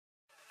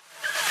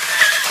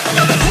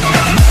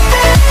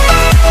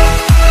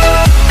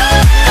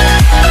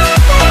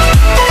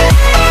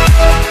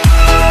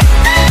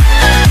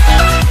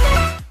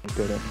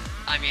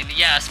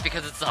guess,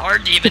 because it's the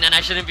hard demon and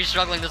I shouldn't be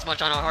struggling this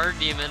much on a hard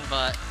demon,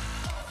 but...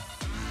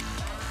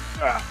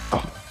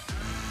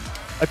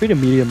 I beat a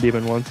medium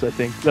demon once, I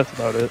think. That's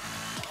about it.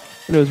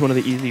 And it was one of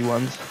the easy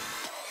ones.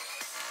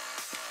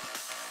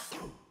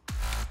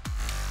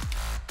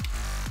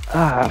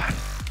 Ah.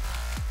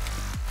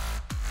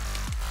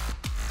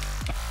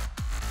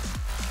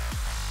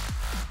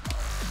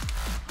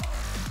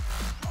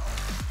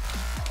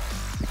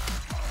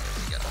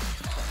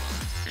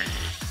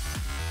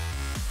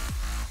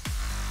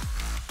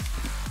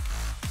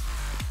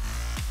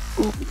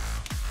 Ooh.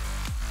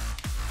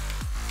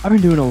 I've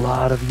been doing a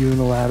lot of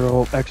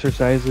unilateral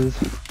exercises.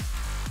 Ooh.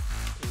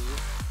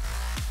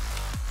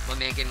 My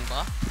man getting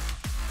buff?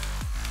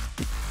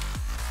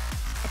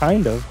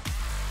 Kind of.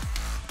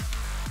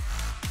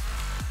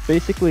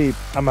 Basically,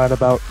 I'm at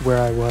about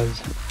where I was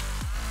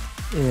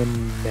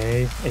in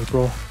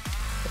April,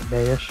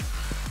 May-ish.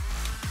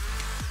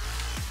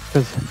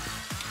 Because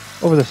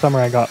over the summer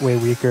I got way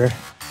weaker. Was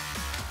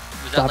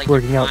that Stopped like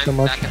working out so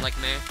much. Back in like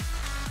May?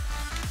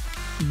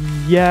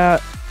 Yeah,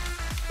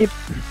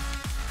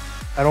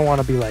 I don't want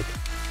to be like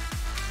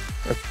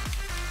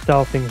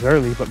tell things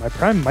early, but my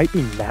prime might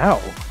be now.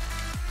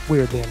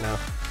 Weirdly enough,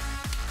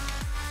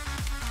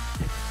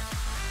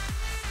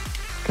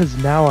 because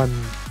now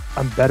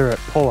I'm better at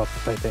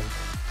pull-ups, I think.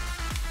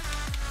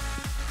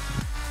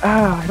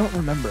 I don't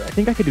remember. I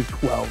think I could do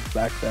 12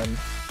 back then.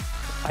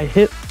 I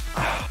hit.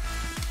 I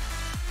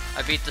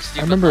beat the stupid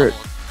I remember level.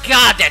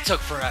 God, that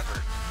took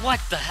forever. What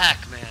the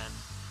heck, man?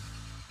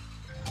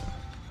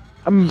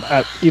 I'm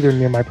at either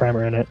near my prime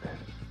or in it.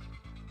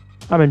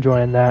 I'm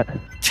enjoying that.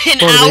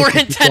 10 hour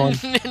and 10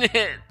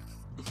 minutes!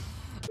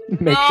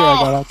 Make sure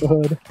I got out the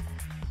hood.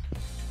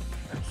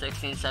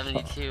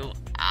 1672.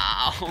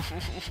 Ow.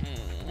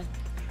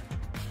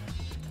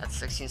 That's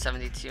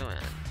 1672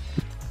 and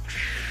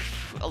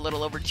a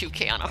little over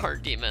 2K on a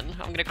hard demon.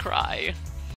 I'm gonna cry.